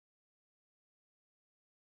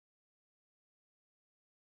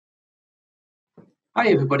Hi,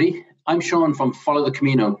 everybody. I'm Sean from Follow the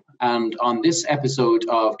Camino, and on this episode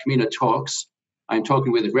of Camino Talks, I'm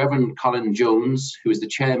talking with Reverend Colin Jones, who is the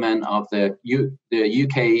chairman of the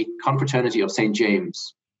UK Confraternity of St.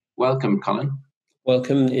 James. Welcome, Colin.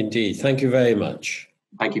 Welcome indeed. Thank you very much.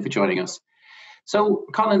 Thank you for joining us. So,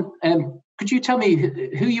 Colin, could you tell me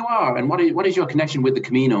who you are and what is your connection with the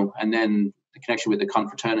Camino and then the connection with the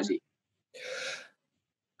Confraternity?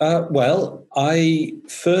 Well, I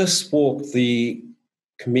first walked the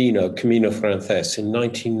Camino Frances in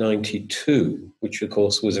 1992, which of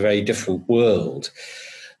course was a very different world.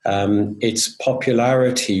 Its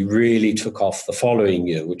popularity really took off the following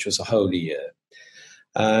year, which was a holy year.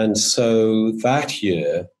 And so that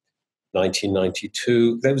year,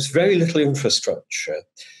 1992, there was very little infrastructure.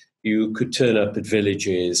 You could turn up at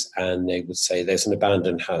villages and they would say there's an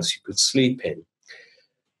abandoned house you could sleep in.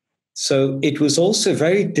 So it was also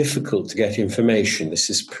very difficult to get information. This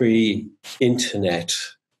is pre-internet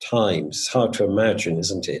times. It's hard to imagine,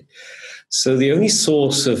 isn't it? So the only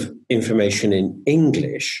source of information in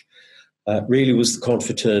English really was the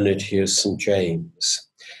Confraternity of St. James.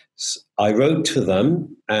 So I wrote to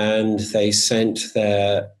them and they sent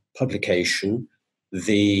their publication,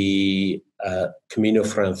 the Camino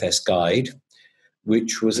Frances Guide,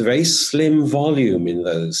 which was a very slim volume in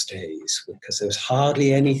those days because there was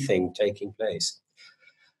hardly anything taking place.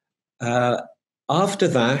 After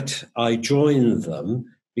that, I joined them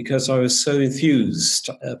because I was so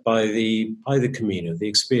enthused by the Camino, the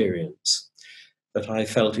experience, that I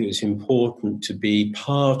felt it was important to be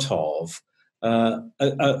part of a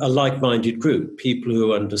like-minded group, people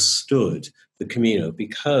who understood the Camino,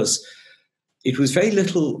 because it was very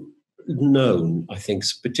little known, I think,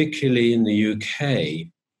 particularly in the UK.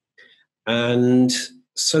 And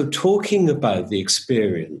so talking about the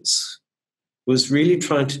experience was really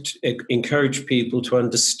trying to encourage people to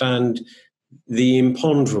understand the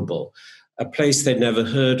imponderable, a place they'd never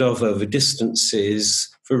heard of over distances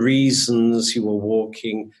for reasons you were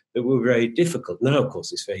walking that were very difficult. Now, of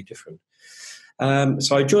course, it's very different.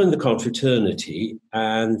 So I joined the Confraternity,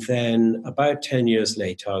 and then about 10 years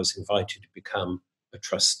later, I was invited to become a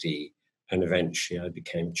trustee, and eventually I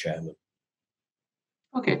became chairman.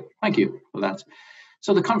 Okay, thank you for that.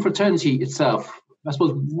 So the Confraternity itself, I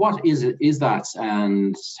suppose, what is that,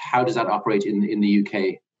 and how does that operate in the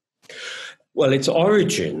UK? Well, its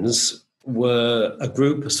origins were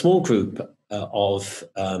a small group of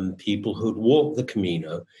people who'd walked the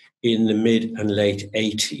Camino in the mid and late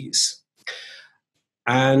 80s.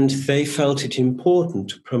 And they felt it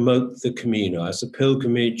important to promote the Camino as a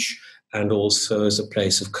pilgrimage and also as a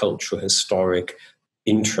place of cultural, historic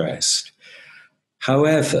interest.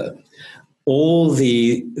 However, all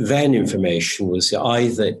the then information was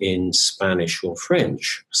either in Spanish or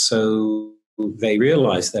French. So they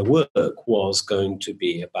realized their work was going to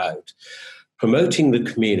be about promoting the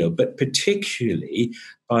Camino, but particularly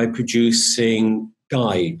by producing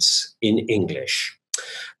guides in English.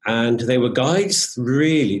 And they were guides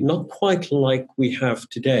really not quite like we have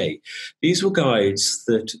today. These were guides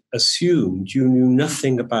that assumed you knew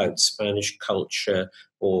nothing about Spanish culture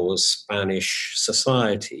or Spanish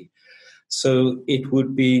society. So it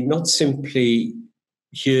would be not simply,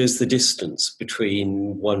 here's the distance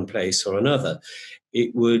between one place or another.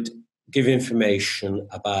 It would give information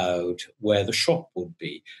about where the shop would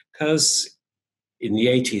be, because in the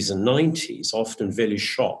 80s and 90s, often village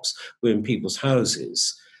shops were in people's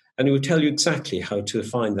houses. And it would tell you exactly how to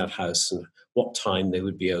find that house and what time they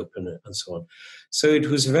would be open and so on. So it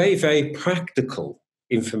was very, very practical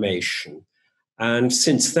information. And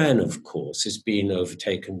since then, of course, it's been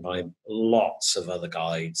overtaken by lots of other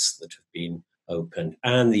guides that have been opened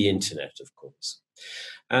and the internet, of course.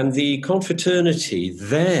 And the Confraternity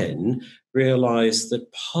then realized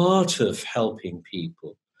that part of helping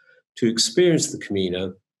people to experience the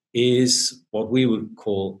Camino is what we would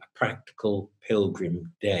call a practical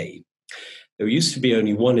pilgrim day. There used to be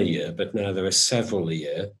only one a year, but now there are several a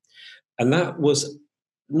year. And that was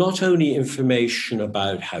not only information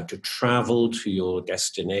about how to travel to your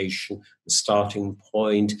destination, the starting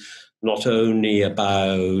point, not only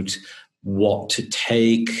about what to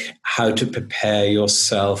take, how to prepare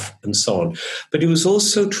yourself, and so on, but it was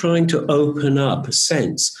also trying to open up a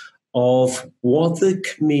sense of what the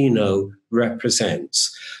Camino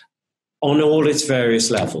represents on all its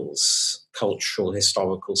various levels: cultural,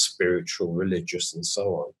 historical, spiritual, religious, and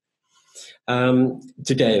so on.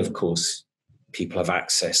 Today, of course, people have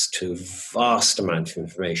access to a vast amount of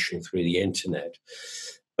information through the internet,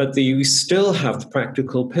 but you still have the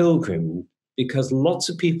practical pilgrim, because lots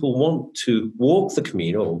of people want to walk the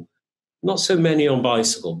Camino, not so many on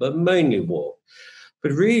bicycle, but mainly walk.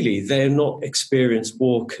 but really they're not experienced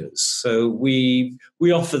walkers. So we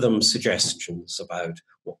offer them suggestions about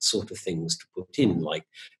what sort of things to put in, like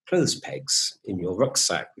clothes pegs in your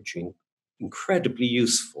rucksack, which are incredibly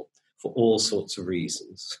useful for all sorts of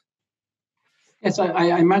reasons. Yes,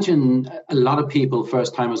 I imagine a lot of people,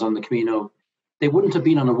 first timers on the Camino, they wouldn't have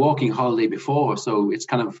been on a walking holiday before. So it's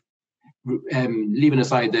kind of leaving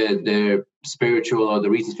aside the spiritual or the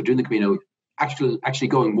reasons for doing the Camino, actually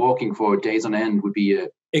going walking for days on end would be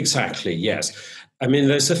Exactly, yes. I mean,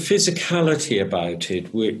 there's a physicality about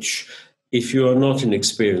it, which, if you are not an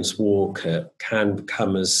experienced walker, can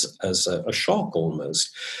come as a shock almost.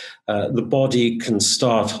 The body can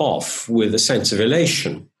start off with a sense of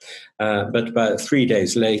elation, but about 3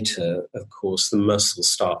 days later, of course, the muscles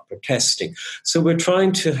start protesting. So we're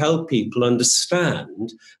trying to help people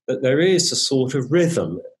understand that there is a sort of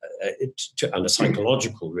rhythm, and a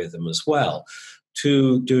psychological rhythm as well,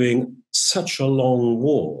 to doing such a long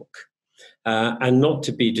walk. And not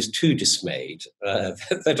to be just too dismayed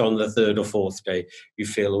that on the third or fourth day you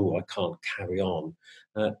feel, oh, I can't carry on.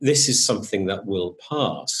 This is something that will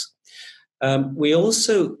pass. We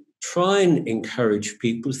also try and encourage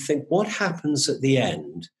people to think what happens at the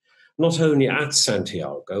end, not only at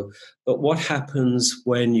Santiago, but what happens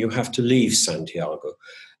when you have to leave Santiago.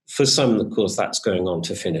 For some, of course, that's going on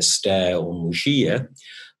to Finisterre or Murgia,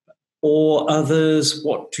 or others,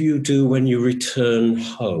 what do you do when you return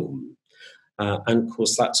home? And of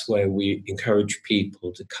course, that's where we encourage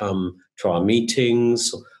people to come to our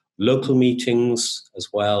meetings, local meetings as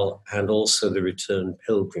well, and also the return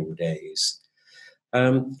pilgrim days.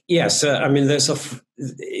 Yes, I mean,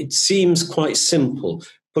 it seems quite simple.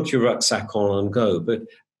 Put your rucksack on and go, but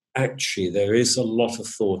actually there is a lot of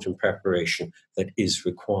thought and preparation that is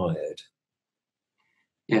required.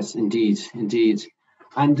 Yes, indeed.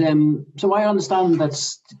 And so I understand that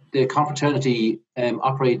the confraternity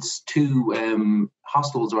operates two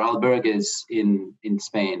hostels or albergues in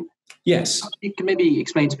Spain. Yes. You can maybe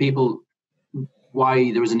explain to people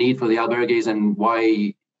why there was a need for the albergues and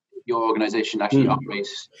why your organisation actually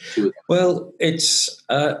operates two of them. Well, it's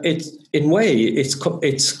in a way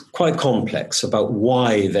it's quite complex about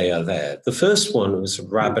why they are there. The first one was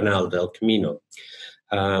Rabanal del Camino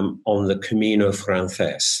on the Camino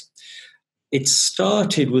Frances. It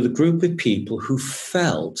started with a group of people who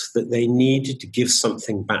felt that they needed to give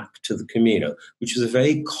something back to the Camino, which is a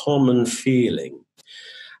very common feeling.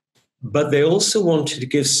 But they also wanted to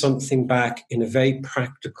give something back in a very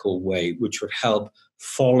practical way, which would help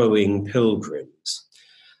following pilgrims.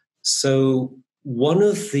 So one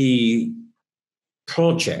of the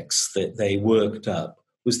projects that they worked up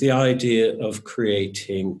was the idea of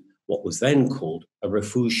creating what was then called a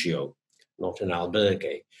refugio, not an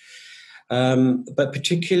albergue. But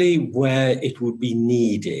particularly where it would be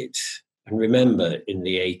needed. And remember, in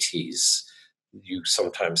the 80s, you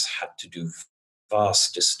sometimes had to do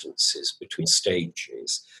vast distances between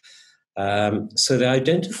stages. So they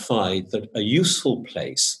identified that a useful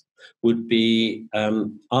place would be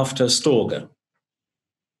after Astorga,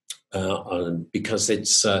 because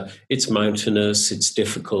it's mountainous, it's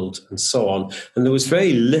difficult, and so on. And there was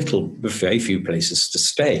very few places to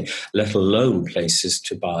stay, let alone places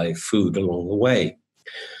to buy food along the way.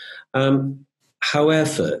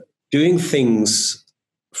 However, doing things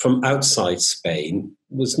from outside Spain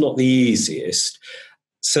was not the easiest.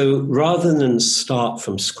 So rather than start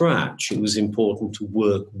from scratch, it was important to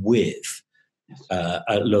work with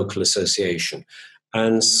a local association.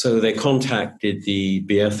 And so they contacted the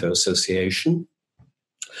Bierzo Association,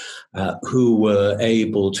 who were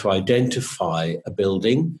able to identify a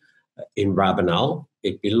building in Rabanal.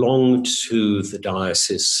 It belonged to the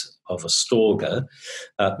Diocese of Astorga,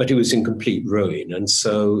 but it was in complete ruin. And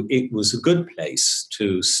so it was a good place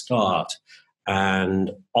to start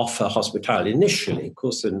and offer hospitality initially. Of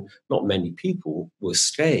course, not many people were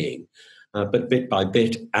staying, but bit by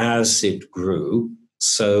bit as it grew.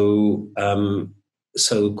 So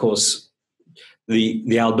of course, the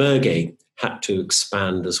albergue had to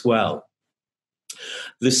expand as well.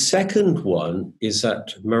 The second one is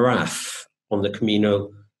at Maraf on the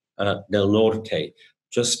Camino del Norte,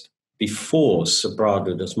 just before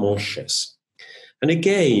Sobrado das Monges. And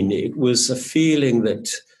again, it was a feeling that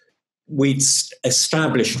we'd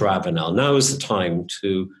established Rabanal. Now is the time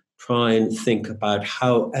to try and think about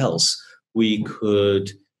how else we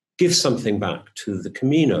could give something back to the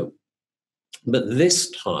Camino. But this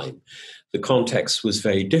time, the context was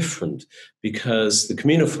very different because the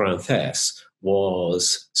Camino Frances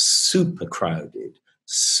was super crowded,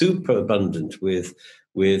 super abundant with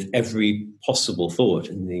with every possible thought.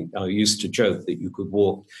 And I used to joke that you could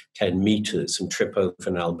walk 10 meters and trip over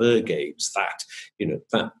an albergue.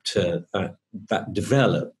 That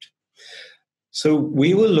developed. So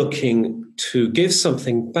we were looking to give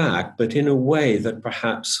something back, but in a way that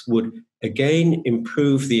perhaps would again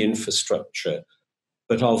improve the infrastructure,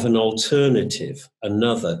 but of an alternative,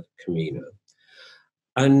 another Camino.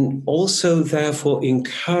 And also, therefore,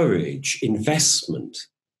 encourage investment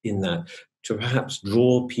in that to perhaps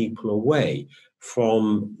draw people away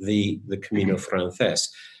from the Camino Frances.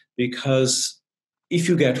 Because if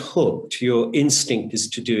you get hooked, your instinct is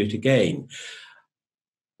to do it again.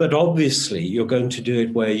 But obviously, you're going to do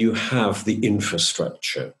it where you have the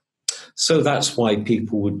infrastructure. So that's why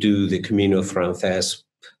people would do the Camino Frances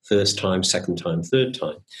first time, second time, third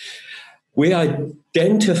time. We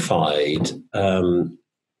identified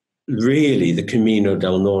really the Camino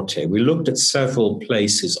del Norte. We looked at several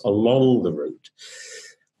places along the route,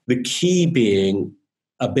 the key being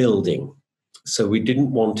a building. So we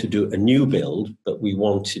didn't want to do a new build, but we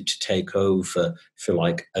wanted to take over, if you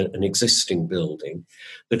like, an existing building.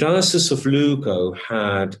 The Diocese of Lugo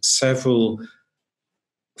had several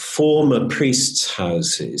former priests'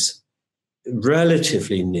 houses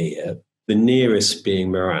relatively near, the nearest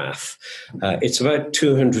being Marath. It's about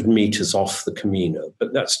 200 meters off the Camino,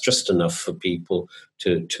 but that's just enough for people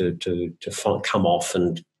to come off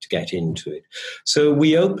and to get into it. So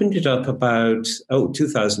we opened it up about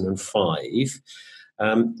 2005.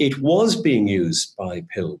 It was being used by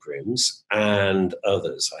pilgrims and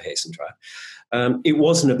others, I hasten to add. It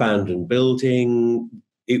was an abandoned building.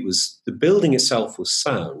 The building itself was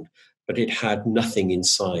sound, but it had nothing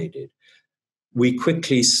inside it. We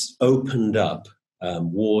quickly opened up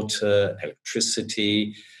water,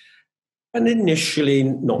 electricity, and initially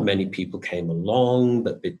not many people came along,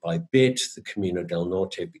 but bit by bit, the Camino del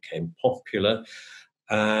Norte became popular.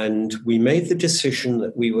 And we made the decision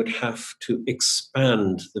that we would have to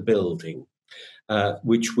expand the building,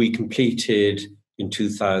 which we completed in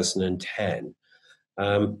 2010.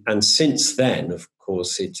 And since then, of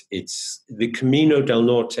course, it's the Camino del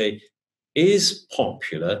Norte is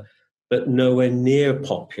popular, but nowhere near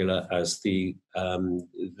popular as the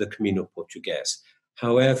Camino Portugués.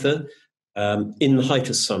 However, in the height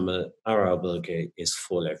of summer, our albergue is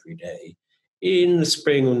full every day. In the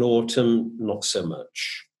spring and autumn, not so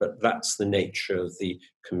much, but that's the nature of the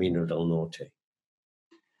Camino del Norte.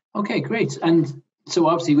 Okay, great. And so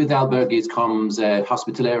obviously with albergues comes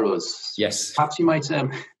hospitaleros. Yes. Perhaps you might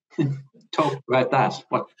talk about that,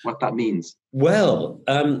 what that means. Well,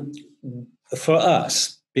 for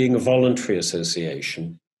us, being a voluntary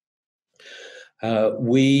association,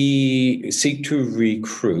 we seek to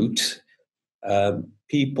recruit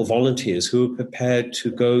volunteers who are prepared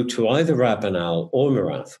to go to either Rabanal or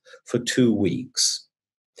Marath for 2 weeks.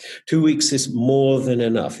 2 weeks is more than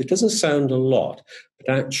enough. It doesn't sound a lot, but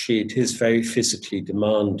actually it is very physically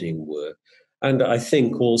demanding work. And I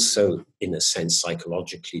think also, in a sense,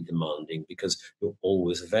 psychologically demanding because you're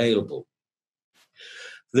always available.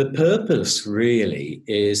 The purpose really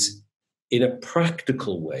is, in a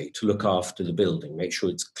practical way, to look after the building, make sure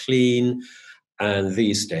it's clean, and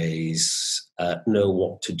these days know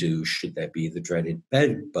what to do should there be the dreaded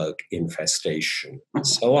bedbug infestation, and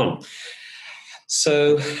so on.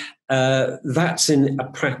 So that's in a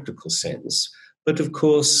practical sense. But of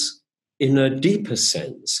course, in a deeper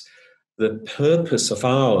sense, the purpose of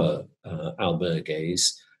our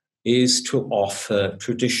albergues is to offer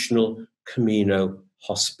traditional Camino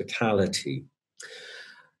hospitality.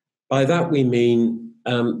 By that we mean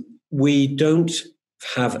we don't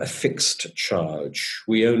have a fixed charge.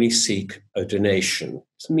 We only seek a donation.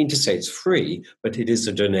 Doesn't mean to say it's free, but it is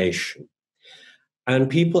a donation. And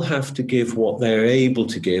people have to give what they're able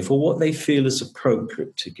to give or what they feel is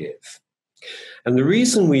appropriate to give. And the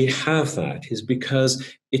reason we have that is because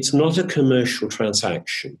it's not a commercial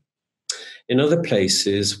transaction. In other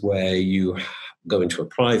places where you go into a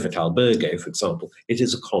private albergue, for example, it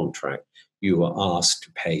is a contract. You are asked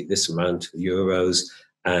to pay this amount of euros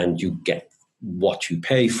and you get what you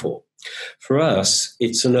pay for. For us,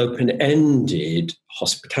 it's an open-ended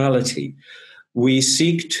hospitality. We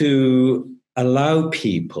seek to allow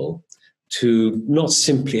people to not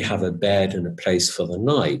simply have a bed and a place for the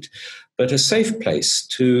night, but a safe place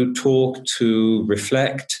to talk, to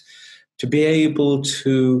reflect, to be able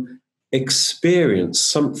to experience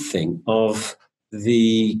something of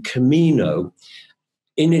the Camino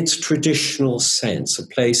in its traditional sense, a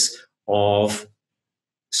place of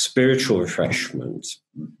spiritual refreshment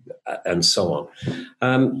and so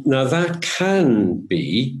on. Now that can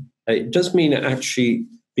be, it does mean actually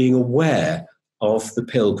being aware of the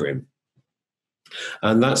pilgrim.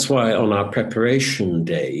 And that's why on our preparation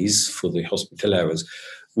days for the Hospitaleros,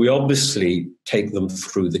 we obviously take them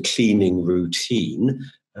through the cleaning routine,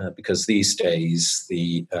 because these days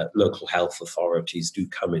the local health authorities do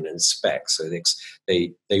come in and inspect, so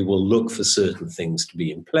they will look for certain things to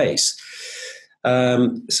be in place.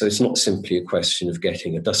 So it's not simply a question of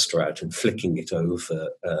getting a duster out and flicking it over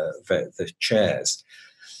the chairs,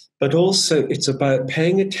 but also it's about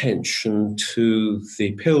paying attention to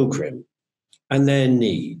the pilgrim and their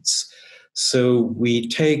needs. So we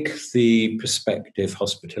take the prospective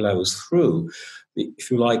Hospitaleros through, if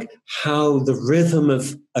you like, how the rhythm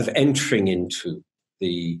of entering into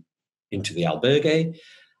the albergue,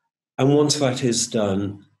 and once that is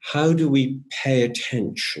done, how do we pay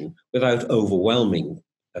attention without overwhelming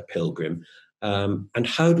a pilgrim, and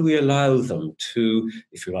how do we allow them to,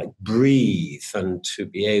 if you like, breathe and to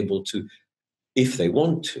be able to, if they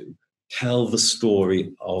want to, tell the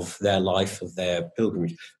story of their life, of their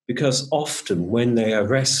pilgrimage. Because often when they are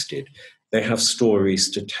rested, they have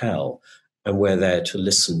stories to tell, and we're there to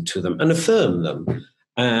listen to them and affirm them.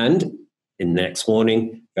 And in the next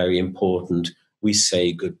morning, very important, we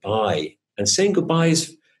say goodbye. And saying goodbye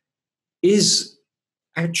is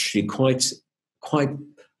actually quite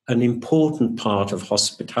an important part of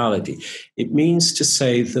hospitality. It means to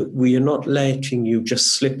say that we are not letting you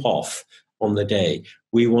just slip off on the day.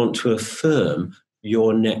 We want to affirm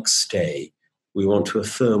your next day. We want to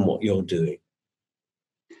affirm what you're doing.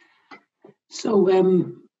 So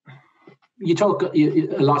you talk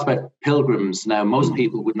a lot about pilgrims. Now, most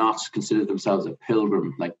people would not consider themselves a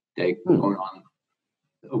pilgrim, like they going on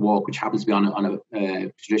a walk which happens to be on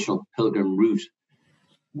a traditional pilgrim route.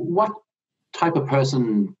 What type of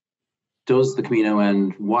person does the Camino,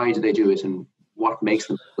 and why do they do it, and what makes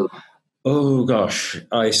them pilgrim? Oh gosh,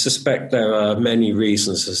 I suspect there are many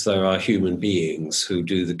reasons, as there are human beings who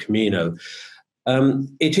do the Camino.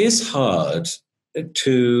 It is hard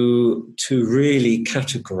to really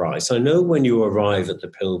categorize. I know when you arrive at the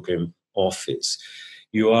pilgrim office,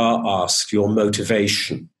 you are asked your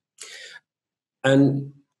motivation.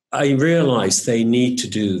 And I realize they need to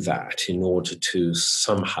do that in order to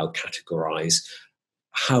somehow categorize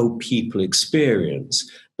how people experience.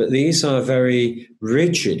 But these are very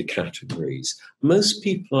rigid categories. Most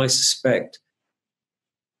people, I suspect,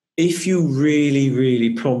 if you really, really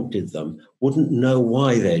prompted them, wouldn't know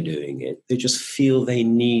why they're doing it. They just feel they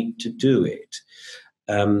need to do it.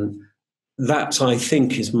 That, I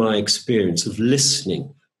think, is my experience of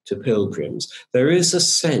listening to pilgrims. There is a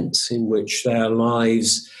sense in which their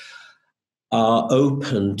lives are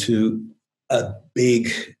open to a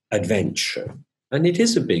big adventure. And it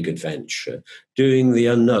is a big adventure, doing the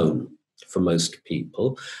unknown for most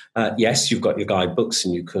people. Yes, you've got your guidebooks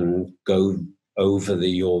and you can go over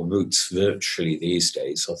your routes virtually these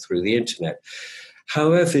days or through the internet.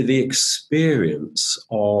 However, the experience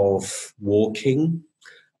of walking,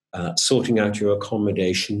 sorting out your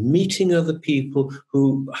accommodation, meeting other people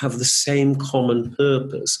who have the same common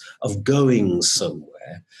purpose of going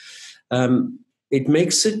somewhere, it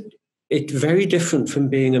makes it very different from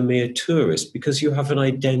being a mere tourist, because you have an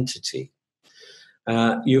identity.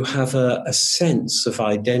 You have a sense of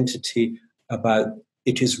identity about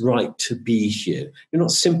it is right to be here. You're not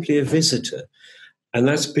simply a visitor. And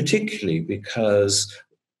that's particularly because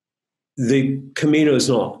the Camino is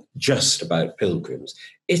not just about pilgrims.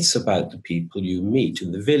 It's about the people you meet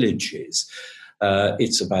in the villages.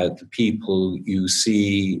 It's about the people you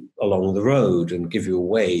see along the road and give you a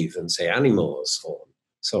wave and say animals or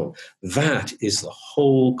so on. That is the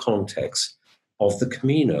whole context of the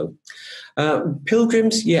Camino.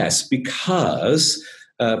 Pilgrims, yes, because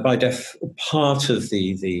part of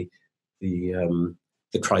the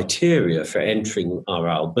criteria for entering our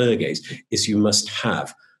albergues is you must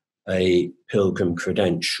have a pilgrim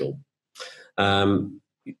credential.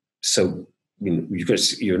 So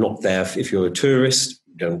you're not there if you're a tourist.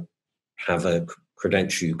 You don't have a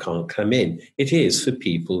credential, you can't come in. It is for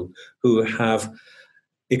people who have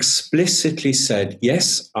explicitly said,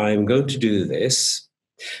 yes, I'm going to do this.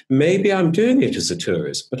 Maybe I'm doing it as a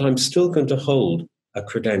tourist, but I'm still going to hold a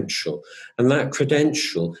credential. And that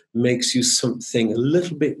credential makes you something a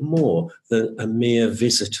little bit more than a mere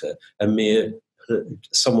visitor,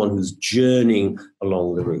 someone who's journeying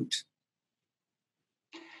along the route.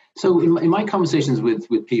 So in my conversations with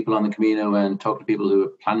people on the Camino and talking to people who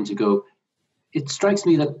are planning to go, it strikes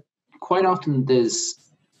me that quite often there's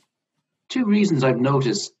two reasons I've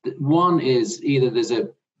noticed. One is either there's a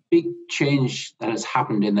big change that has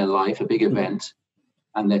happened in their life, a big event,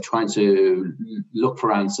 and they're trying to look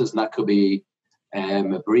for answers. And that could be a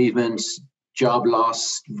bereavement, job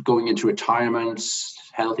loss, going into retirement,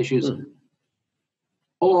 health issues.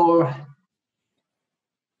 or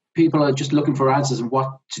people are just looking for answers and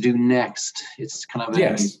what to do next? It's kind of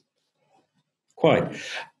yes, quite.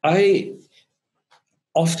 There's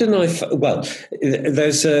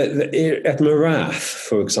at Morath,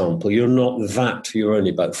 for example, you're only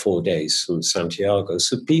about 4 days from Santiago.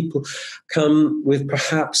 So people come with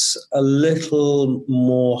perhaps a little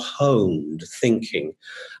more honed thinking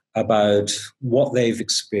about what they've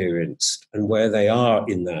experienced and where they are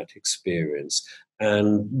in that experience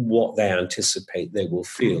and what they anticipate they will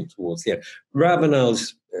feel towards the end.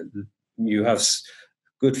 Ravenel's, you have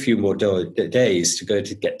good few more days to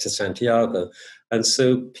get to Santiago. And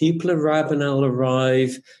so people at Ravenel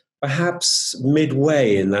arrive perhaps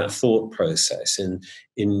midway in that thought process,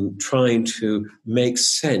 in trying to make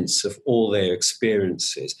sense of all their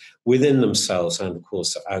experiences within themselves and, of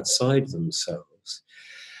course, outside themselves.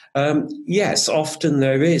 Yes, often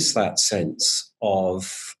there is that sense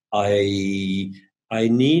of I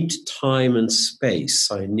need time and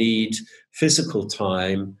space. I need physical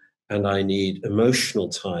time and I need emotional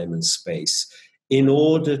time and space in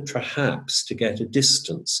order perhaps to get a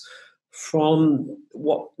distance from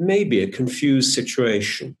what may be a confused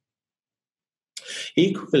situation.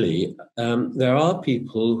 Equally, there are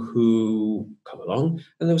people who come along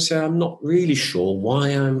and they'll say, I'm not really sure why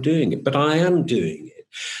I'm doing it, but I am doing it.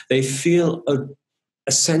 They feel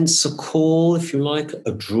a sense, a call, if you like,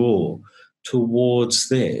 a draw towards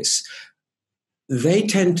this. They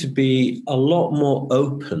tend to be a lot more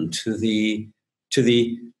open to the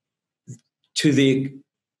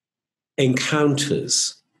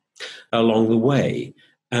encounters along the way.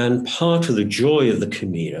 And part of the joy of the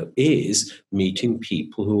Camino is meeting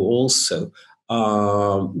people who also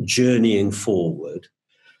are journeying forward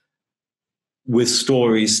with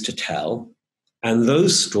stories to tell. And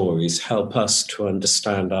those stories help us to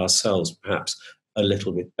understand ourselves perhaps a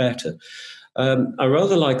little bit better. I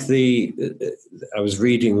rather like I was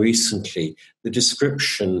reading recently, the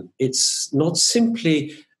description. It's not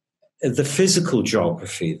simply the physical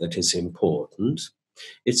geography that is important.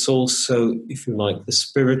 It's also, if you like, the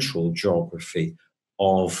spiritual geography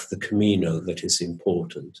of the Camino that is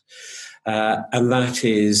important. And that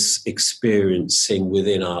is experiencing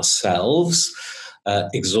within ourselves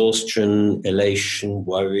exhaustion, elation,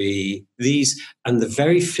 worry, and the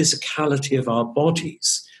very physicality of our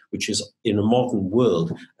bodies, which is, in a modern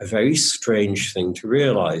world, a very strange thing to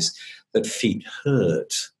realize, that feet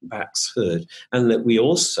hurt, backs hurt, and that we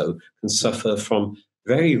also can suffer from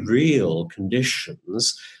very real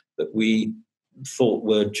conditions that we thought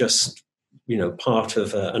were just, part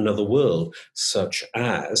of another world, such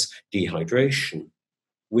as dehydration.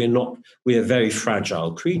 We are very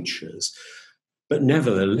fragile creatures, but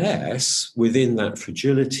nevertheless, within that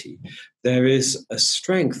fragility, there is a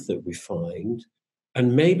strength that we find,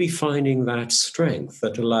 and maybe finding that strength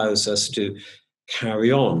that allows us to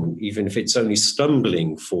carry on, even if it's only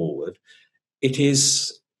stumbling forward, it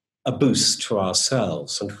is a boost to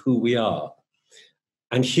ourselves and who we are.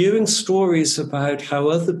 And hearing stories about how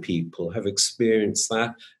other people have experienced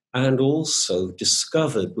that and also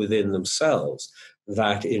discovered within themselves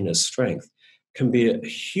that inner strength can be a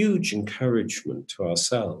huge encouragement to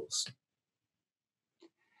ourselves.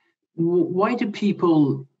 Why do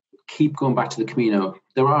people keep going back to the Camino?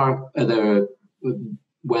 There are other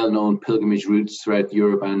well-known pilgrimage routes throughout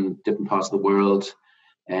Europe and different parts of the world.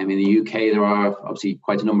 In the UK, there are obviously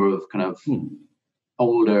quite a number of kind of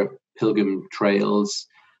older pilgrim trails.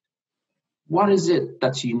 What is it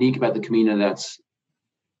that's unique about the Camino that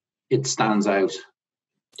it stands out?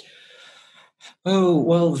 Oh,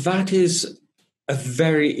 well, that is a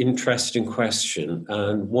very interesting question,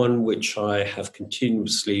 and one which I have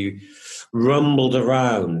continuously rumbled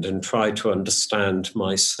around and tried to understand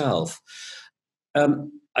myself.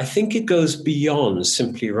 I think it goes beyond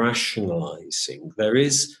simply rationalizing. There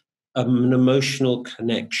is an emotional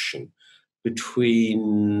connection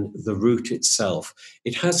between the route itself.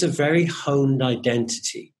 It has a very honed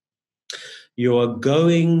identity. You are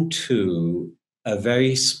going to a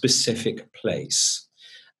very specific place.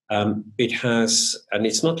 It has, and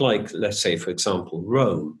it's not like, let's say, for example,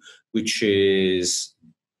 Rome, which is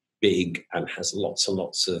big and has lots and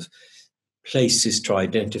lots of places to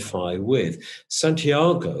identify with.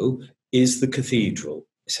 Santiago is the cathedral,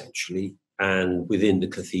 essentially, and within the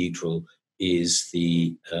cathedral is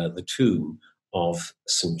the tomb of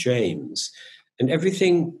St. James. And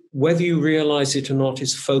everything, whether you realize it or not,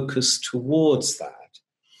 is focused towards that.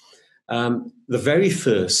 The very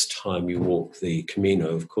first time you walk the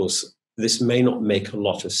Camino, of course, this may not make a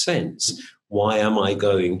lot of sense. Why am I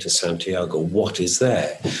going to Santiago? What is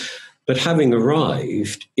there? But having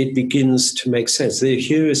arrived, it begins to make sense.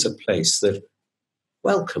 Here is a place that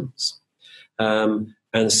welcomes, and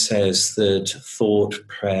says that thought,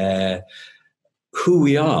 prayer, who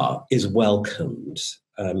we are is welcomed.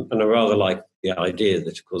 And I rather like the idea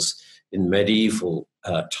that, of course, in medieval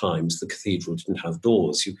times, the cathedral didn't have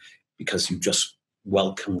doors because you just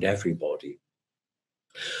welcomed everybody.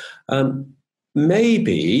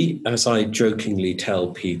 Maybe, as I jokingly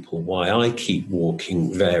tell people why I keep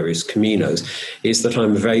walking various Caminos, is that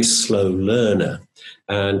I'm a very slow learner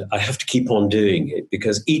and I have to keep on doing it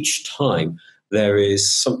because each time there is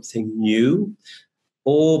something new,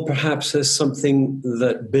 or perhaps there's something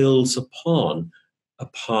that builds upon a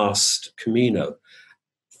past Camino.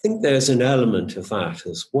 I think there's an element of that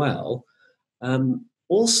as well.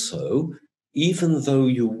 Also, even though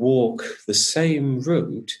you walk the same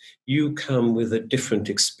route, you come with a different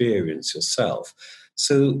experience yourself.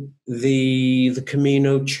 So the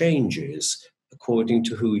Camino changes according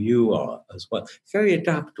to who you are as well. Very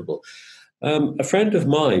adaptable. A friend of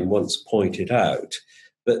mine once pointed out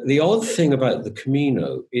that the odd thing about the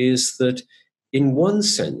Camino is that in one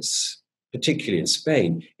sense, particularly in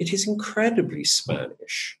Spain, it is incredibly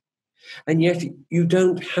Spanish. And yet you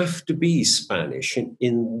don't have to be Spanish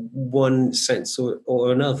in one sense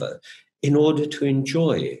or another in order to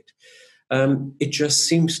enjoy it. It just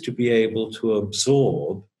seems to be able to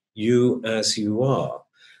absorb you as you are,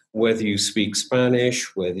 whether you speak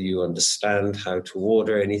Spanish, whether you understand how to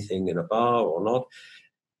order anything in a bar or not.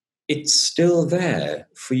 It's still there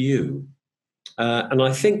for you. And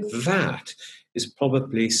I think that is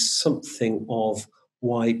probably something of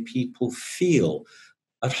why people feel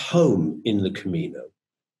at home in the Camino.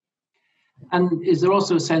 And is there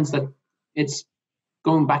also a sense that it's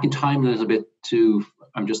going back in time a little bit to,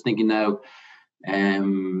 I'm just thinking now,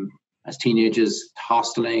 as teenagers,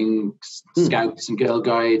 hosteling, scouts and girl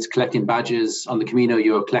guides, collecting badges on the Camino,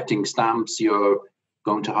 you're collecting stamps, you're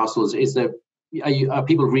going to hostels. Are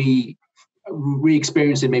people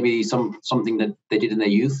re-experiencing maybe something that they did in their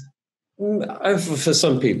youth? For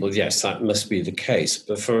some people, yes, that must be the case.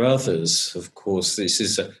 But for others, of course, this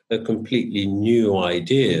is a completely new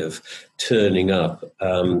idea of turning up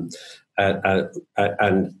and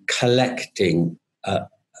collecting a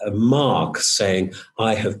mark saying,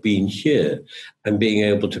 I have been here, and being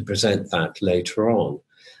able to present that later on.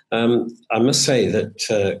 I must say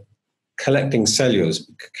that collecting cellos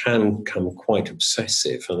can become quite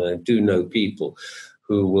obsessive, and I do know people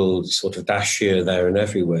who will sort of dash here, there, and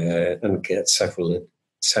everywhere and get several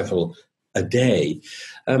a day.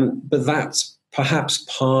 But that's perhaps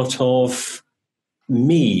part of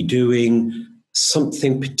me doing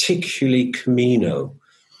something particularly Camino,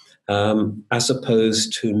 as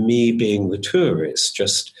opposed to me being the tourist,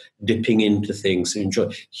 just dipping into things and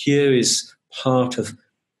enjoy. Here is part of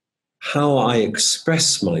how I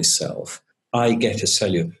express myself. I get a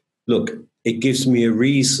cello. Look, it gives me a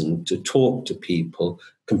reason to talk to people,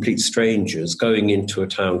 complete strangers, going into a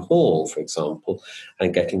town hall, for example,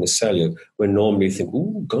 and getting a cello, when normally you think,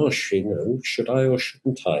 oh, gosh, should I or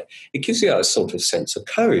shouldn't I? It gives you a sort of sense of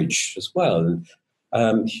courage as well.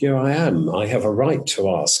 And here I am. I have a right to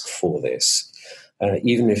ask for this.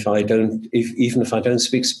 Even if I don't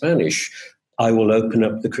speak Spanish, I will open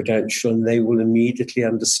up the credential and they will immediately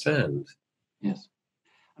understand. Yes.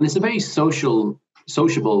 And it's a very sociable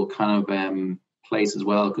kind of place as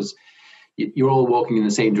well, because you're all walking in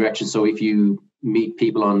the same direction. So if you meet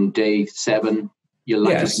people on day 7, you'll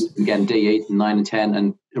likely see them again day 8 and 9 and 10,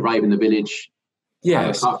 and arrive in the village,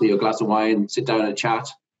 have a coffee or a glass of wine, sit down and chat.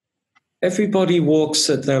 Everybody walks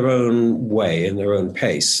at their own way and their own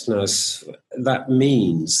pace. Now, that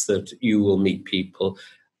means that you will meet people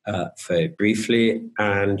very briefly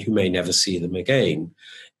and you may never see them again.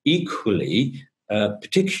 Equally,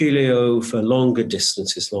 particularly over longer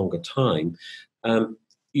distances, longer time,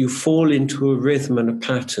 you fall into a rhythm and a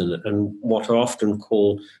pattern and what are often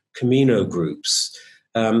called Camino groups.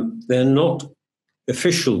 They're not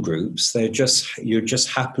official groups. You just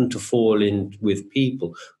happen to fall in with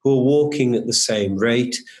people who are walking at the same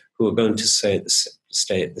rate, who are going to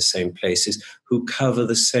stay at the same places, who cover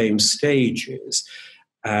the same stages.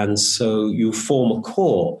 And so you form a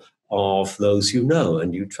core of those you know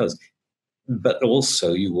and you trust. But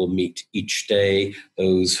also you will meet each day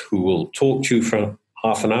those who will talk to you for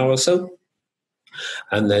half an hour or so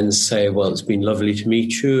and then say, well, it's been lovely to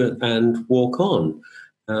meet you, and walk on.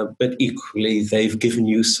 But equally, they've given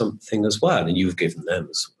you something as well, and you've given them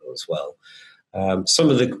as well. Some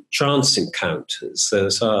of the chance encounters,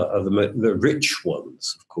 those are the rich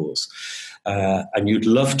ones, of course. And you'd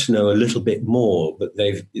love to know a little bit more, but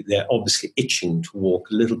they're obviously itching to walk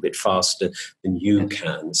a little bit faster than you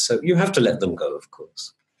can. So you have to let them go, of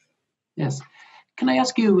course. Yes. Can I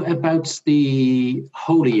ask you about the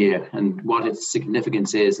Holy Year and what its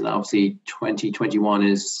significance is? And obviously 2021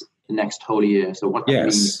 is the next Holy Year. So what that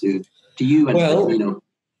means Yes. to you and to the Well, Camino?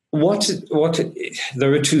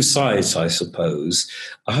 There are two sides, I suppose.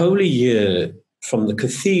 A Holy Year, from the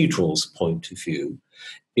cathedral's point of view,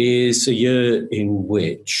 is a year in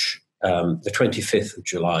which the 25th of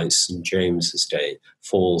July, St. James's Day,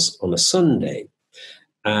 falls on a Sunday.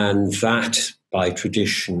 And that, by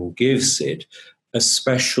tradition, gives it a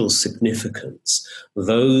special significance.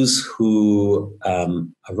 Those who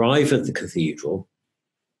arrive at the cathedral,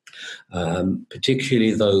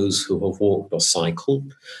 particularly those who have walked or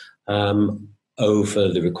cycled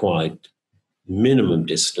over the required minimum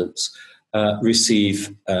distance,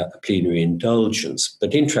 receive a plenary indulgence.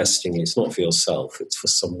 But interestingly, it's not for yourself, it's for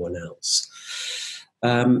someone else.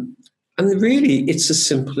 And really, it's as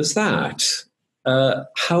simple as that.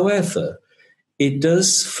 However, it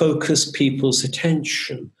does focus people's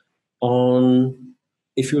attention on,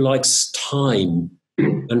 if you like, time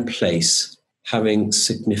and place having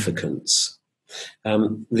significance.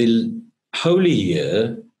 The Holy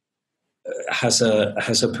Year has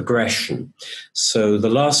a progression. So the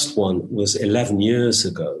last one was 11 years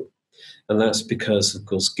ago, and that's because, of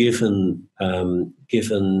course, given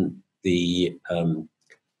the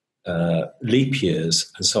leap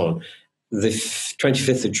years and so on, the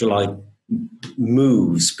 25th of July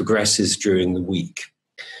progresses during the week.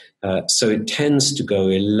 So it tends to go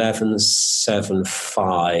 11, 7,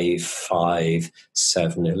 5, 5,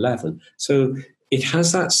 7, 11. So it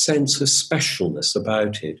has that sense of specialness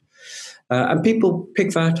about it. And people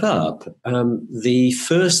pick that up. The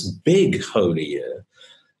first big Holy Year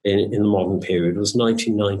in the modern period was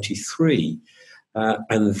 1993.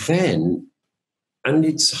 And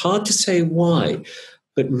it's hard to say why,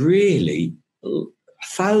 but really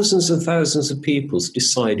thousands and thousands of people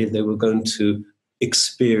decided they were going to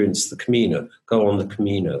experience the Camino, go on the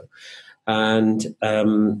Camino. And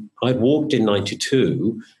I'd walked in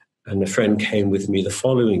 92, and a friend came with me the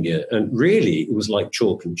following year. And really, it was like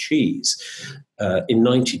chalk and cheese. In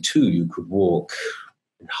 92, you could walk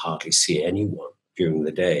and hardly see anyone during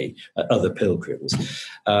the day, other pilgrims.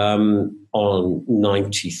 On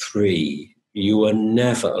 93, you were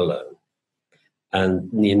never alone.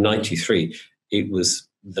 And in 93,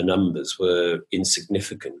 the numbers were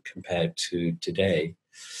insignificant compared to today.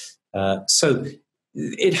 So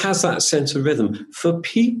it has that sense of rhythm. For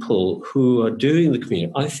people who are doing the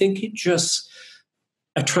Camino, I think it just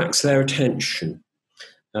attracts their attention.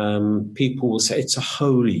 People will say, it's a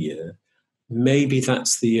holy year. Maybe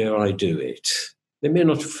that's the year I do it. They may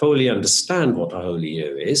not fully understand what a holy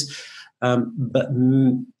year is, but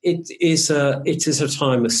it is a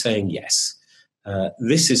time of saying, yes,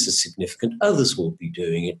 this is a significant, others will be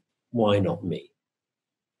doing it, why not me?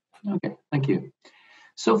 Okay, thank you.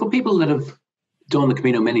 So for people that have done the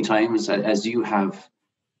Camino many times, as you have,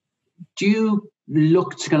 do you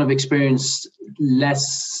look to kind of experience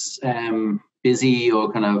less busy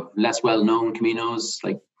or kind of less well-known Caminos,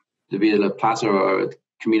 like the Via de la Plata or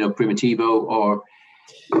Camino Primitivo, or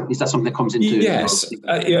is that something that comes into? Yes,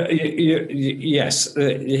 yes.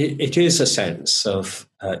 It is a sense of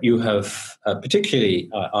you have, particularly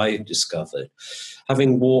I discovered,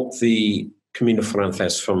 having walked the Camino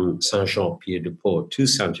Frances from Saint-Jean-Pied-de-Port to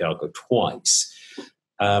Santiago twice,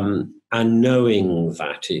 and knowing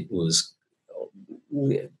that it was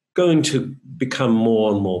going to become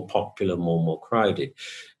more and more popular, more and more crowded,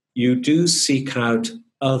 you do seek out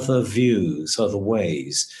other views, other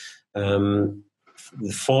ways.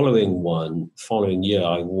 The following year,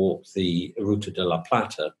 I walked the Ruta de la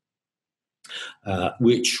Plata,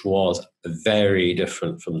 which was very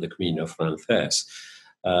different from the Camino Frances.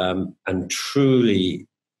 And truly,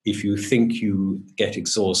 if you think you get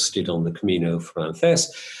exhausted on the Camino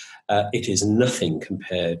Frances, it is nothing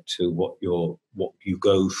compared to what you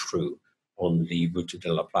go through on the Ruta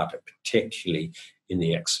de la Plata, particularly in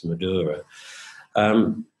the Extremadura.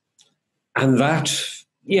 And that,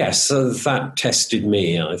 yes, so that tested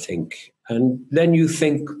me, I think. And then you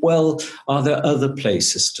think, well, are there other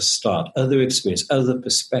places to start, other experiences, other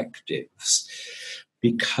perspectives?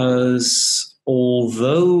 Because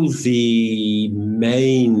although the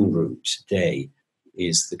main route today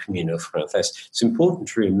is the Camino Frances, it's important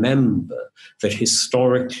to remember that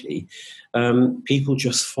historically people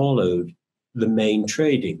just followed the main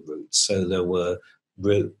trading routes. So there were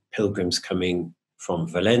pilgrims coming from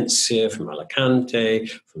Valencia, from Alicante,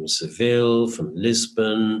 from Seville, from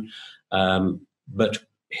Lisbon. But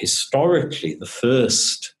historically, the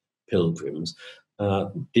first pilgrims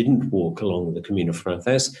didn't walk along the Camino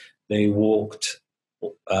Frances. They walked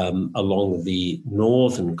along the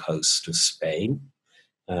northern coast of Spain,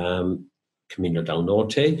 Camino del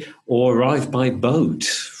Norte, or arrive by boat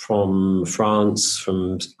from France,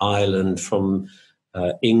 from Ireland, from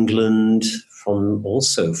England,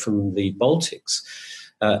 also from the Baltics,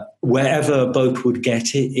 wherever a boat would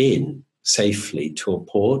get it in safely to a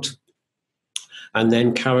port, and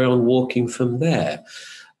then carry on walking from there.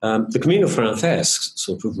 The Camino Frances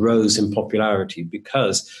sort of rose in popularity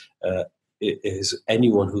because it is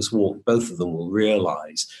anyone who's walked both of them will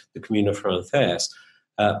realize the Camino Frances,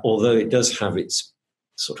 although it does have its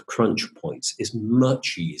sort of crunch points, is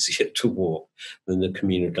much easier to walk than the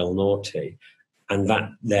Camino del Norte. And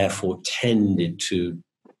that therefore tended to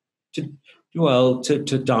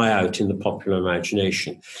die out in the popular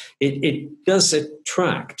imagination. It does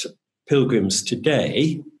attract pilgrims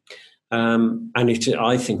today, and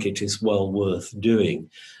I think it is well worth doing.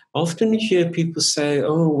 Often you hear people say,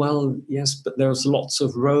 "Oh, well, yes, but there's lots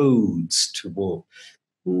of roads to walk."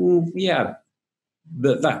 Yeah,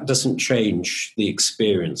 but that doesn't change the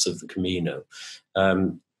experience of the Camino,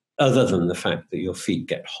 other than the fact that your feet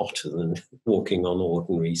get hotter than walking on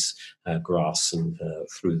ordinary grass and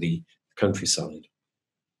through the countryside.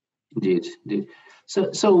 Indeed.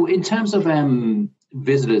 So in terms of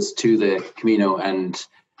visitors to the Camino, and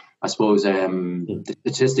I suppose the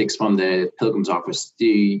statistics from the Pilgrims Office,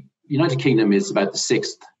 the United Kingdom is about the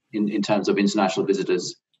sixth in terms of international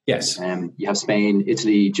visitors. Yes. You have Spain,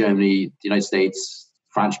 Italy, Germany, the United States,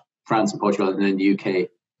 France and Portugal, and then the UK.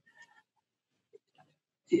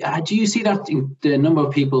 Do you see that the number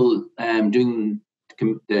of people doing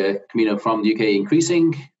the Camino from the UK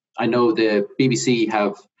increasing? I know the BBC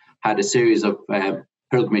have had a series of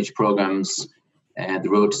pilgrimage programs, the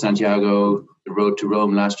Road to Santiago, the Road to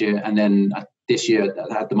Rome last year, and then this year,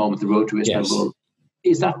 at the moment, the Road to Istanbul.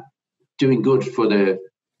 Yes. Is that doing good for the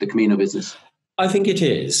Camino business? I think it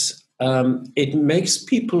is. It makes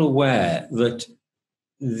people aware that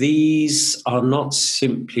these are not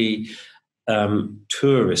simply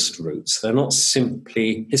tourist routes. They're not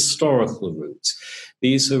simply historical routes.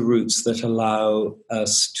 These are routes that allow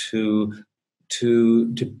us to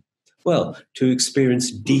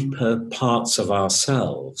experience deeper parts of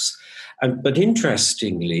ourselves. But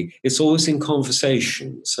interestingly, it's always in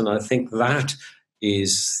conversations, and I think that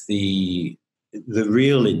is the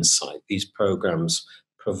real insight these programs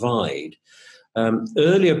provide.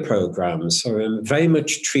 Earlier programs are very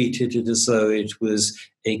much treated it as though it was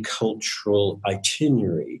a cultural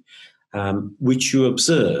itinerary, which you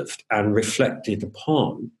observed and reflected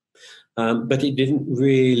upon. But it didn't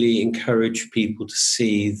really encourage people to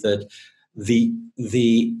see that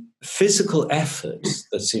the physical effort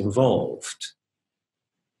that's involved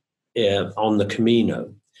on the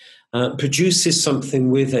Camino produces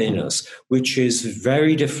something within us which is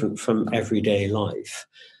very different from everyday life.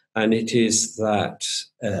 And it is that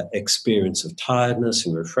experience of tiredness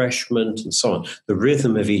and refreshment and so on, the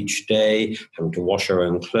rhythm of each day, having to wash our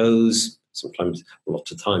own clothes, sometimes a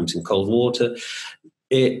lot of times in cold water.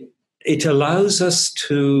 It allows us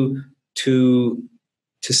to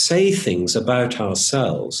say things about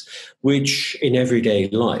ourselves, which in everyday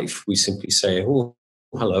life we simply say, "Oh,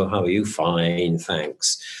 hello, how are you? Fine,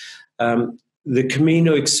 thanks." The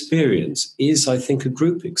Camino experience is, I think, a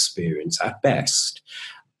group experience at best.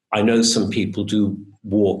 I know some people do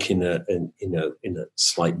walk in a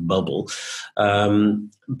slight bubble,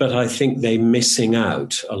 but I think they're missing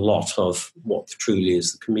out a lot of what truly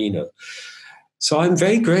is the Camino. So I'm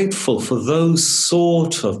very grateful for those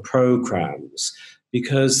sort of programs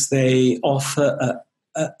because they offer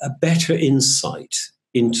a better insight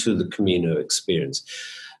into the Camino experience.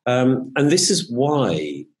 And this is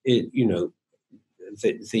why, the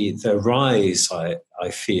rise, I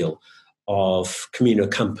feel, of Camino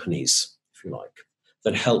companies, if you like,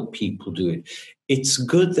 that help people do it. It's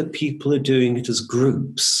good that people are doing it as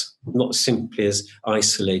groups, not simply as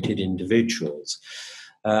isolated individuals.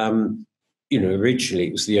 Originally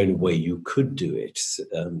it was the only way you could do it.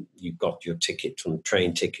 You got your ticket on a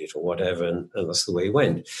train ticket or whatever, and that's the way it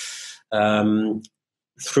went.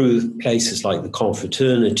 Through places like the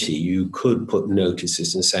Confraternity, you could put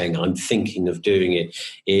notices and saying, "I'm thinking of doing it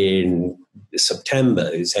in September.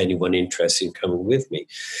 Is anyone interested in coming with me?"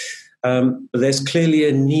 But there's clearly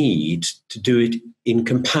a need to do it in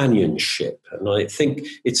companionship. And I think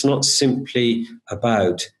it's not simply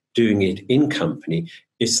about doing it in company.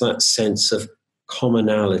 It's that sense of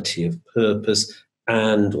commonality, of purpose,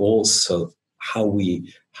 and also how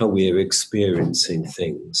we're experiencing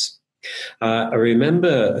things. I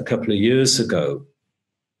remember a couple of years ago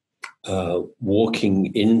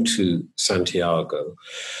walking into Santiago,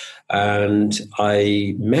 and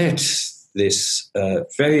I met this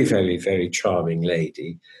very, very, very charming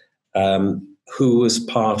lady who was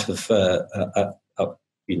part of a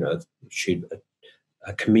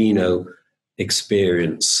Camino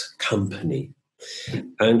experience company.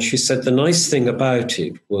 And she said the nice thing about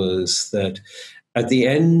it was that at the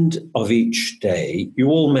end of each day, you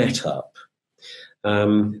all met up.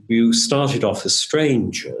 You started off as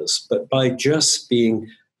strangers, but by just being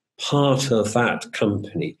part of that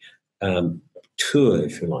company tour,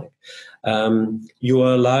 if you like, you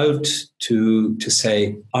are allowed to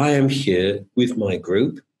say, I am here with my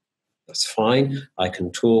group. That's fine. I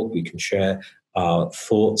can talk. We can share our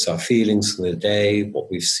thoughts, our feelings for the day, what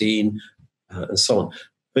we've seen, and so on.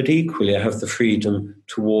 But equally, I have the freedom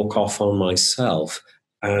to walk off on myself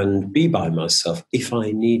and be by myself if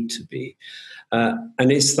I need to be.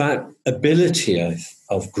 And it's that ability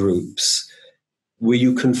of groups where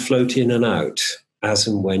you can float in and out as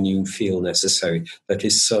and when you feel necessary that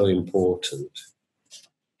is so important.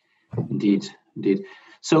 Indeed.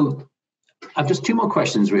 So I've just two more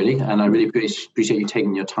questions, really, and I really appreciate you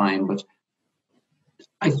taking your time. But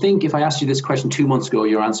I think if I asked you this question 2 months ago,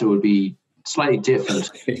 your answer would be slightly different.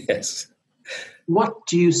 Yes. What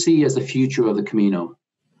do you see as the future of the Camino?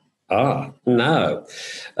 No.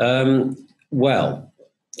 Well,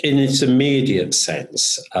 in its immediate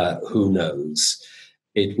sense, who knows?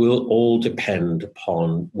 It will all depend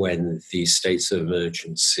upon when the states of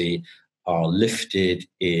emergency are lifted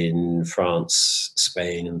in France,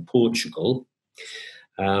 Spain, and Portugal,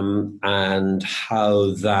 and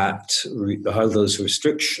how those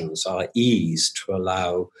restrictions are eased to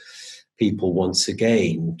allow people once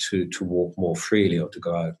again to walk more freely or to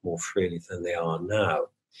go out more freely than they are now.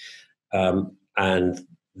 And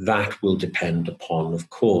that will depend upon, of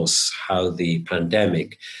course, how the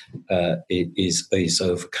pandemic is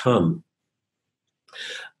overcome.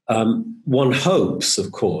 One hopes,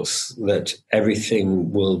 of course, that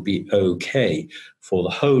everything will be okay for the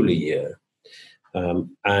Holy Year.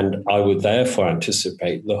 And I would therefore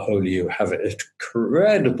anticipate the Holy Year have an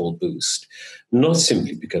incredible boost, not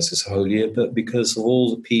simply because it's Holy Year, but because of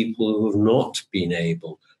all the people who have not been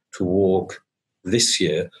able to walk this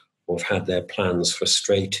year or have had their plans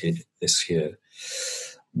frustrated this year.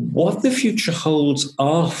 What the future holds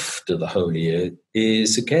after the Holy Year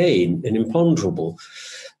is, again, an imponderable,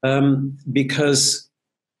 because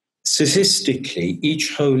statistically,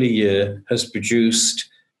 each Holy Year has produced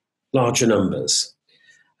larger numbers.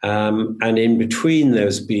 And in between,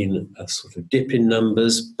 there's been a sort of dip in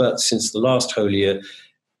numbers, but since the last Holy Year,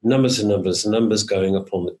 numbers going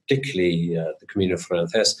up on particularly the Camino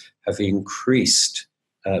Frances have increased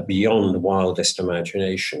beyond the wildest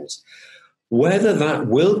imaginations. Whether that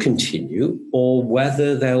will continue or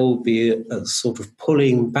whether there will be a sort of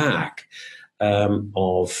pulling back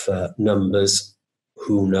of numbers,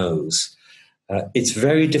 who knows? It's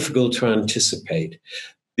very difficult to anticipate.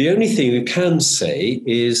 The only thing we can say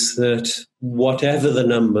is that whatever the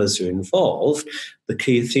numbers are involved, the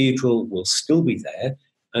cathedral will still be there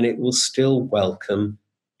and it will still welcome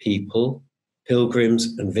people,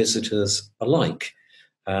 pilgrims and visitors alike.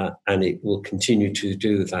 And it will continue to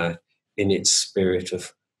do that in its spirit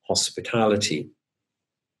of hospitality.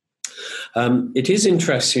 It is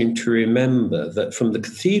interesting to remember that from the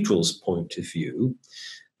cathedral's point of view,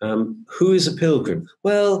 who is a pilgrim?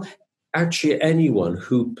 Well, actually anyone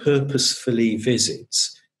who purposefully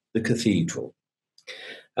visits the cathedral.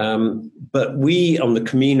 But we on the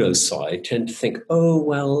Camino side tend to think, oh,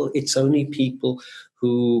 well, it's only people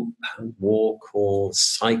who walk or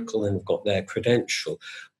cycle and have got their credential.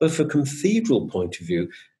 But from a cathedral point of view,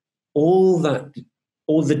 all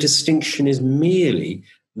the distinction is merely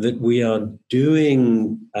that we are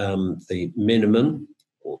doing the minimum,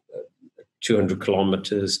 200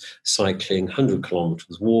 kilometers cycling, 100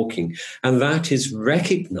 kilometers walking, and that is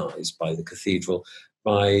recognized by the cathedral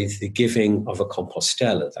by the giving of a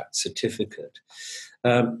Compostela, that certificate.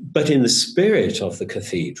 But in the spirit of the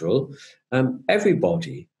cathedral,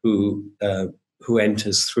 everybody who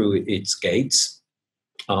enters through its gates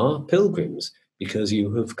are pilgrims, because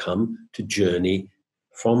you have come to journey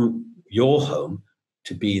from your home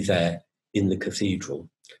to be there in the cathedral.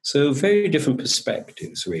 So very different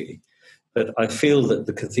perspectives, really. But I feel that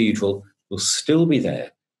the cathedral will still be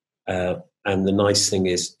there. And the nice thing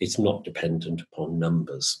is it's not dependent upon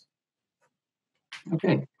numbers.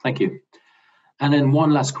 Okay, thank you. And then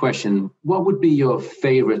one last question. What would be your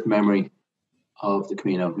favorite memory of the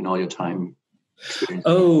Camino in all your time experience?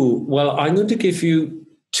 Oh, well, I'm going to give you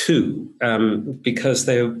two, because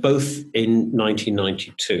they were both in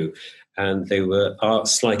 1992 and they are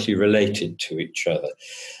slightly related to each other.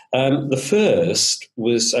 The first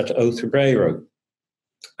was at Outrebeiro,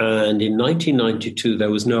 And in 1992, there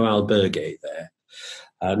was no albergue there,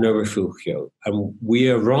 no refugio. And we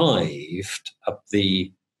arrived up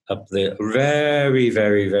the very,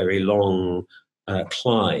 very, very long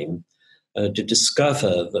climb to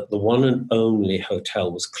discover that the one and only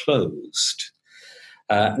hotel was closed.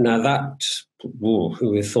 Now that,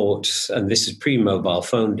 we thought, and this is pre-mobile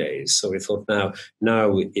phone days, so we thought now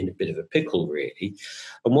we're in a bit of a pickle, really.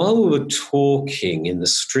 And while we were talking in the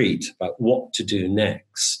street about what to do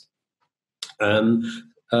next,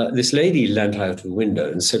 this lady leant out of the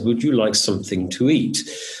window and said, "Would you like something to eat?"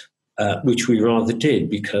 Which we rather did,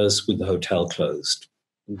 because with the hotel closed,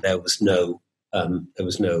 there was no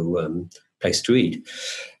place to eat.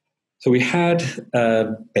 So we had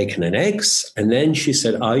bacon and eggs, and then she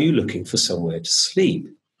said, "Are you looking for somewhere to sleep?"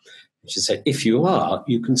 And she said, "If you are,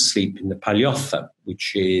 you can sleep in the paglioffa,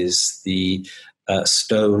 which is the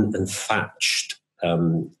stone and thatched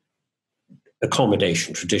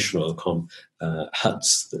accommodation, traditional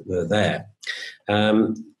huts that were there."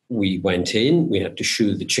 We went in, we had to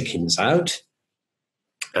shoo the chickens out,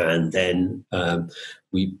 and then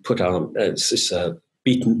we put on this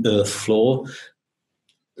beaten earth floor,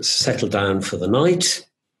 settled down for the night,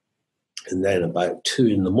 and then about 2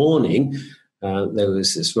 a.m, there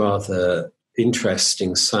was this rather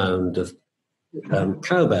interesting sound of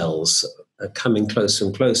cowbells coming closer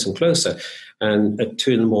and closer and closer. And at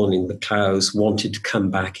 2 a.m, the cows wanted to come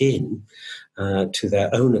back in to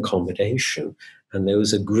their own accommodation. And there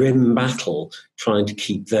was a grim battle trying to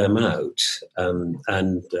keep them out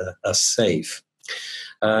and us safe.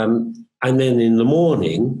 And then in the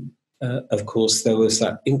morning, of course, there was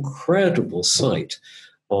that incredible sight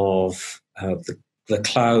of the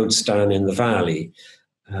clouds down in the valley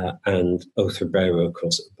and Othrabrero, of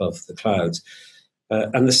course, above the clouds.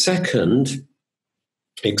 And the second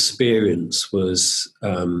experience was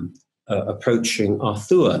approaching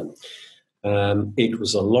Arthur. It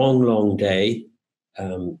was a long, long day,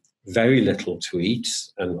 very little to eat,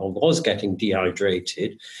 and I was getting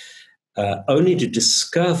dehydrated, only to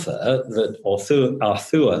discover that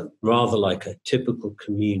Arthur, rather like a typical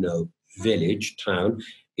Camino village, town,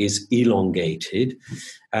 is elongated,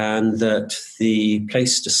 and that the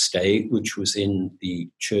place to stay, which was in the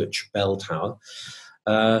church bell tower,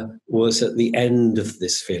 was at the end of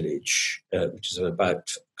this village, which is about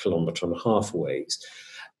 1.5 kilometers away.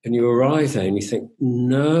 And you arrive there and you think,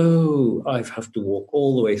 no, I have to walk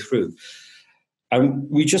all the way through. And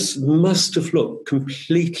we just must have looked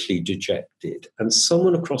completely dejected. And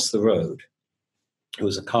someone across the road, who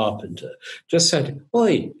was a carpenter, just said,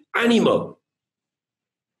 "Oi, animo."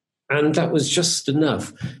 And that was just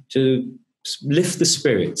enough to lift the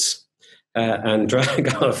spirits and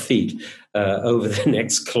drag our feet over the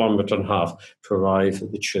next 1.5 kilometers to arrive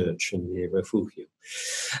at the church and the refugio.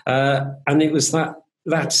 And it was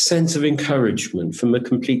that sense of encouragement from a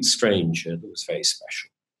complete stranger that was very special.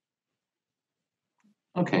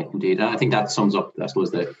 Okay, indeed. And I think that sums up, I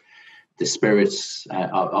suppose, the spirits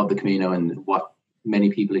of the Camino and what many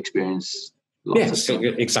people experience. Yes,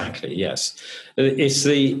 exactly. Yes, it's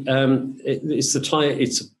the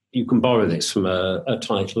title. You can borrow this from a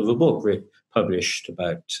title of a book published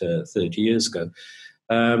about 30 years ago.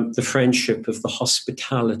 The friendship of the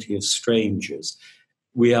hospitality of strangers.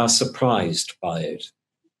 We are surprised by it,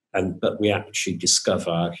 but we actually discover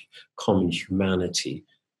our common humanity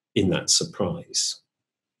in that surprise.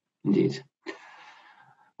 Indeed.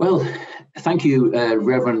 Well, thank you,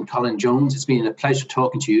 Reverend Colin Jones. It's been a pleasure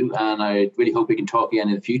talking to you, and I really hope we can talk again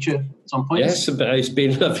in the future at some point. Yes, it's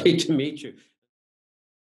been lovely to meet you.